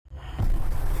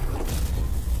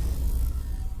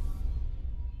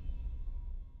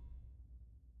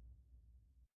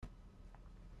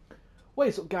What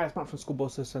is up guys, Matt from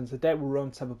Skullbusters, and today we're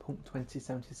on Cyberpunk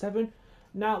 2077.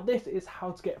 Now this is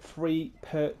how to get 3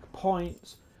 perk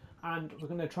points, and we're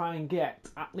going to try and get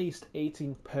at least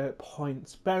 18 perk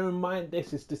points. Bear in mind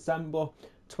this is December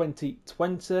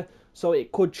 2020, so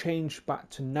it could change back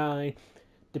to 9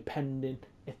 depending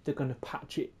if they're going to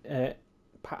patch it.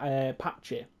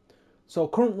 So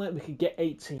currently we could get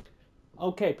 18.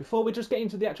 Okay, before we just get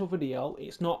into the actual video,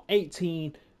 it's not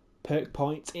 18 perk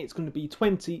points, it's going to be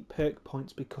 20 perk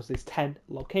points because there's 10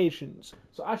 locations.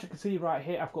 So as you can see right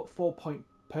here, I've got 4-point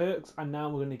perks and now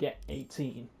we're going to get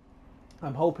 18.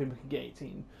 I'm hoping we can get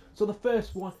 18. So the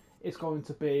first one is going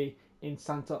to be in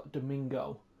Santo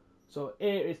Domingo. So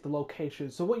here is the location.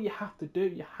 So what you have to do,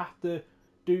 you have to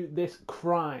do this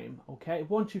crime, okay?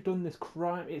 Once you've done this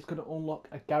crime, it's going to unlock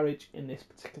a garage in this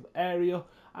particular area.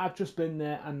 I've just been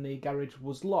there and the garage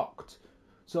was locked.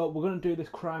 So we're going to do this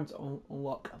crime to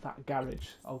unlock that garage,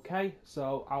 okay?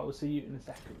 So I will see you in a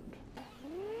second.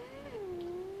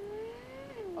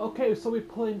 Okay, so we're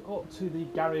pulling up to the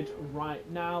garage right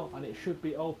now and it should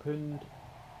be opened.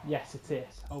 Yes, it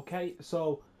is, okay?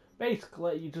 So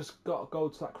basically, you just got to go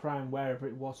to that crime wherever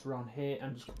it was around here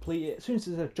and just complete it. As soon as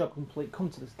there's a job complete, come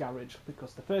to this garage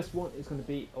because the first one is going to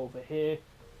be over here.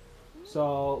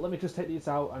 So let me just take these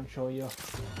out and show you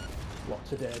what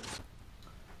to do.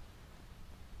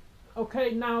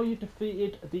 Okay, now you've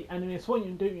defeated the enemy. So what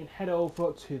you're doing, you head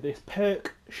over to this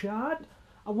perk shard.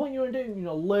 And what you're doing, you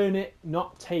know, learn it,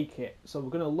 not take it. So we're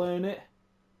going to learn it.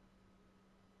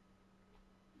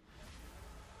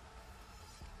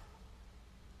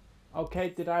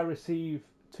 Okay, did I receive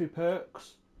 2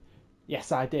 perks?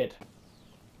 Yes, I did.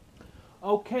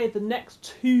 Okay, the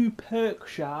next 2 perk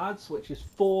shards, which is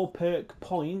 4 perk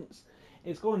points,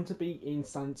 is going to be in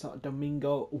Santo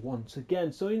Domingo once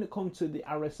again. So you're going to come to the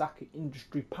Arasaka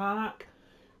Industry Park.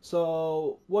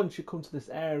 So once you come to this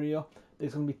area,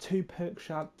 there's going to be 2 perk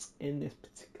shards in this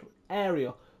particular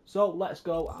area. So let's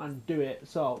go and do it.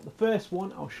 So the first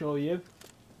one I'll show you.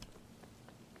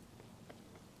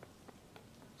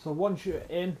 So once you're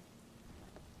in,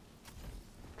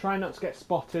 try not to get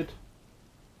spotted.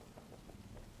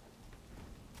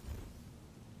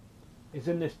 It's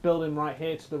in this building right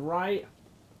here to the right.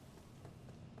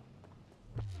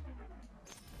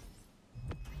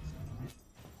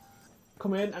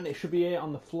 Come in and it should be here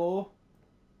on the floor.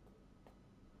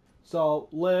 So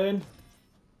learn,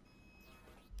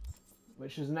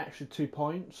 which is an extra 2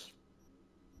 points.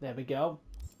 There we go.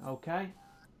 Okay.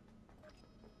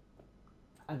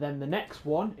 And then the next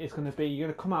one is going to be, you're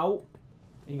going to come out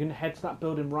and you're going to head to that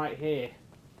building right here.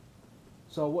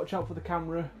 So watch out for the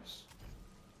cameras.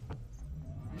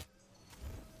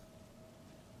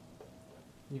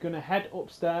 You're going to head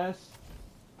upstairs.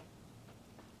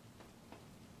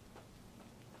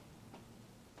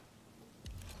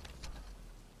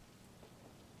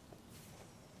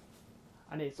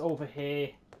 And it's over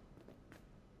here.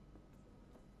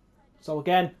 So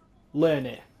again, learn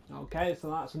it. Okay,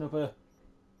 so that's another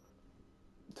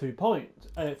 2 points,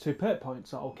 2 perk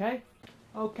points, okay?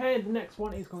 Okay, the next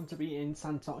one is going to be in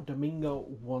Santo Domingo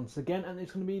once again, and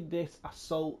it's going to be this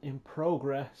assault in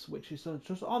progress, which is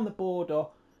just on the border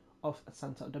of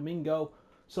Santo Domingo.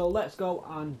 So let's go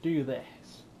and do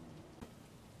this.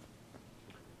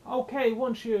 Okay,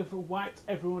 once you've wiped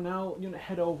everyone out, you're going to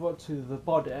head over to the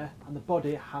body, and the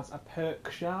body has a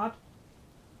perk shard.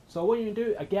 So what you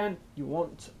do, again, you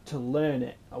want to learn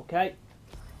it, okay?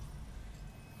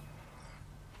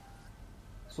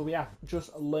 So we have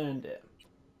just learned it.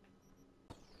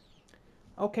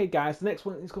 Okay guys, the next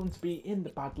one is going to be in the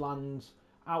Badlands,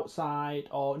 outside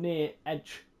or near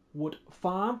Edgewood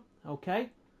Farm, okay?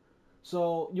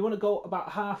 So you want to go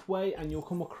about halfway and you'll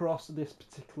come across this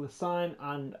particular sign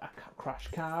and a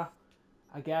crashed car.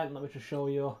 Again, let me just show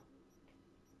you.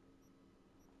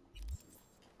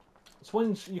 So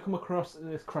once you come across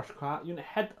this crashed car, you're going to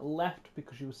head left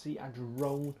because you will see a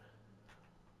drone.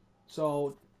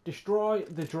 So destroy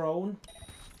the drone,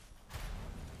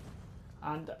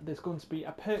 and there's going to be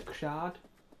a perk shard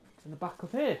in the back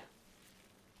of here.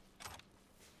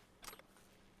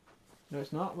 No,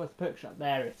 it's not. Where's the perk shard?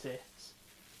 There it is.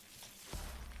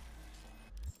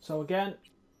 So again,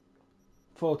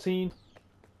 14.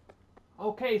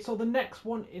 Okay, so the next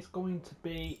one is going to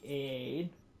be in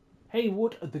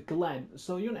Haywood the Glen.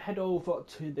 So you're going to head over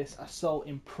to this assault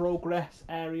in progress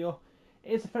area.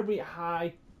 It's a very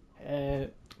high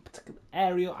particular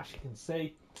area, as you can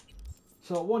see.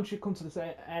 So once you come to this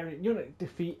area, you're going to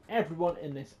defeat everyone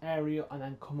in this area and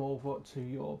then come over to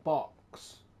your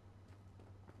box.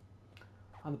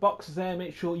 And the box is there,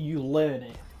 make sure you learn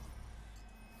it.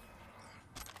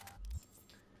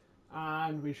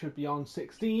 And we should be on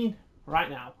 16. right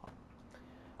now.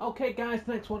 Okay guys,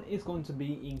 the next one is going to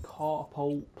be in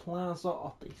Corpo Plaza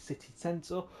of the city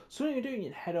centre. So what you're doing,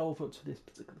 you head over to this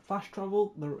particular fast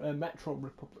travel, the Metro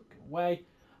Republican Way,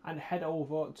 and head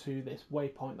over to this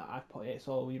waypoint that I've put here.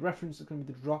 So your reference is going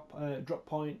to be the drop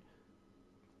point.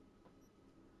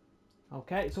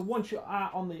 Okay, so once you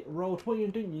are on the road, what you're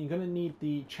doing, you're going to need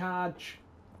the charge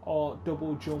or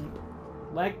double jump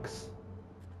legs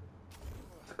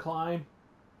to climb.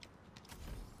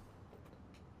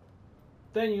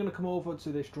 Then you're going to come over to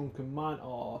this drunken man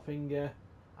or finger,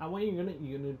 and what you're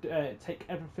going to take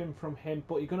everything from him,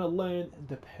 but you're going to learn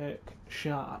the perk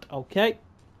shard. Okay.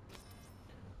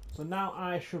 So now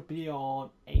I should be on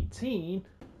 18.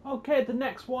 Okay, the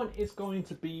next one is going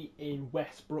to be in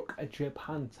Westbrook,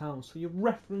 Japantown. So your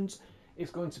reference is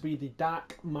going to be the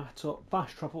Dark Matter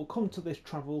fast travel. Come to this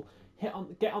travel, get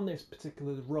on this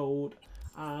particular road,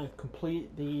 and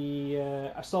complete the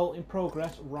assault in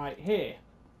progress right here.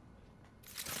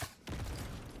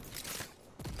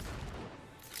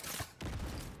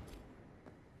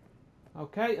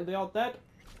 Okay, are they all dead?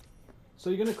 So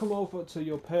you're going to come over to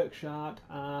your perk shard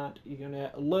and you're going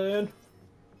to learn.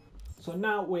 So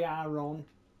now we are on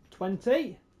 20,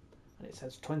 and it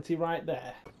says 20 right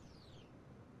there.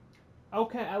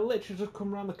 Okay, I literally just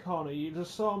come around the corner. You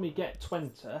just saw me get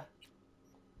 20,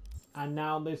 and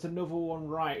now there's another one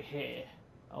right here.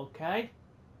 Okay.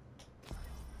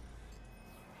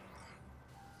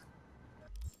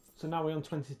 So now we're on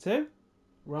 22.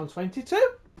 We're on 22.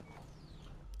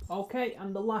 Okay,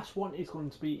 and the last one is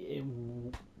going to be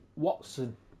in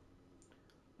Watson.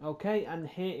 Okay, and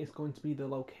here is going to be the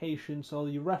location. So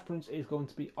your reference is going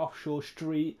to be Offshore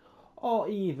Street or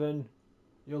even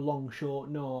your Longshore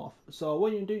North. So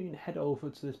what you do, you head over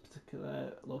to this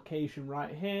particular location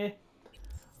right here,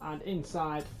 and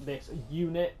inside this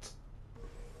unit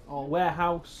or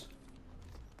warehouse,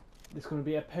 there's going to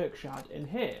be a perk shard in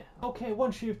here. Okay,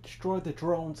 once you've destroyed the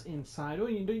drones inside,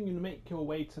 what you're doing, you're going to make your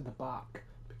way to the back,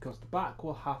 because the back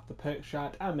will have the perk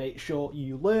shard, and make sure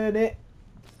you learn it.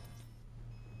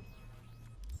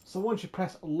 So once you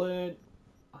press learn,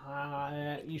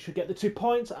 you should get the 2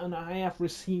 points, and I have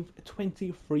received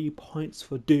 23 points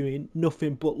for doing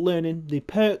nothing but learning the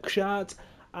perk shards,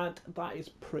 and that is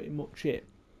pretty much it.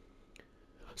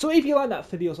 So if you like that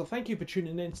video, so thank you for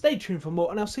tuning in, stay tuned for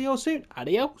more, and I'll see you all soon.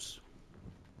 Adios.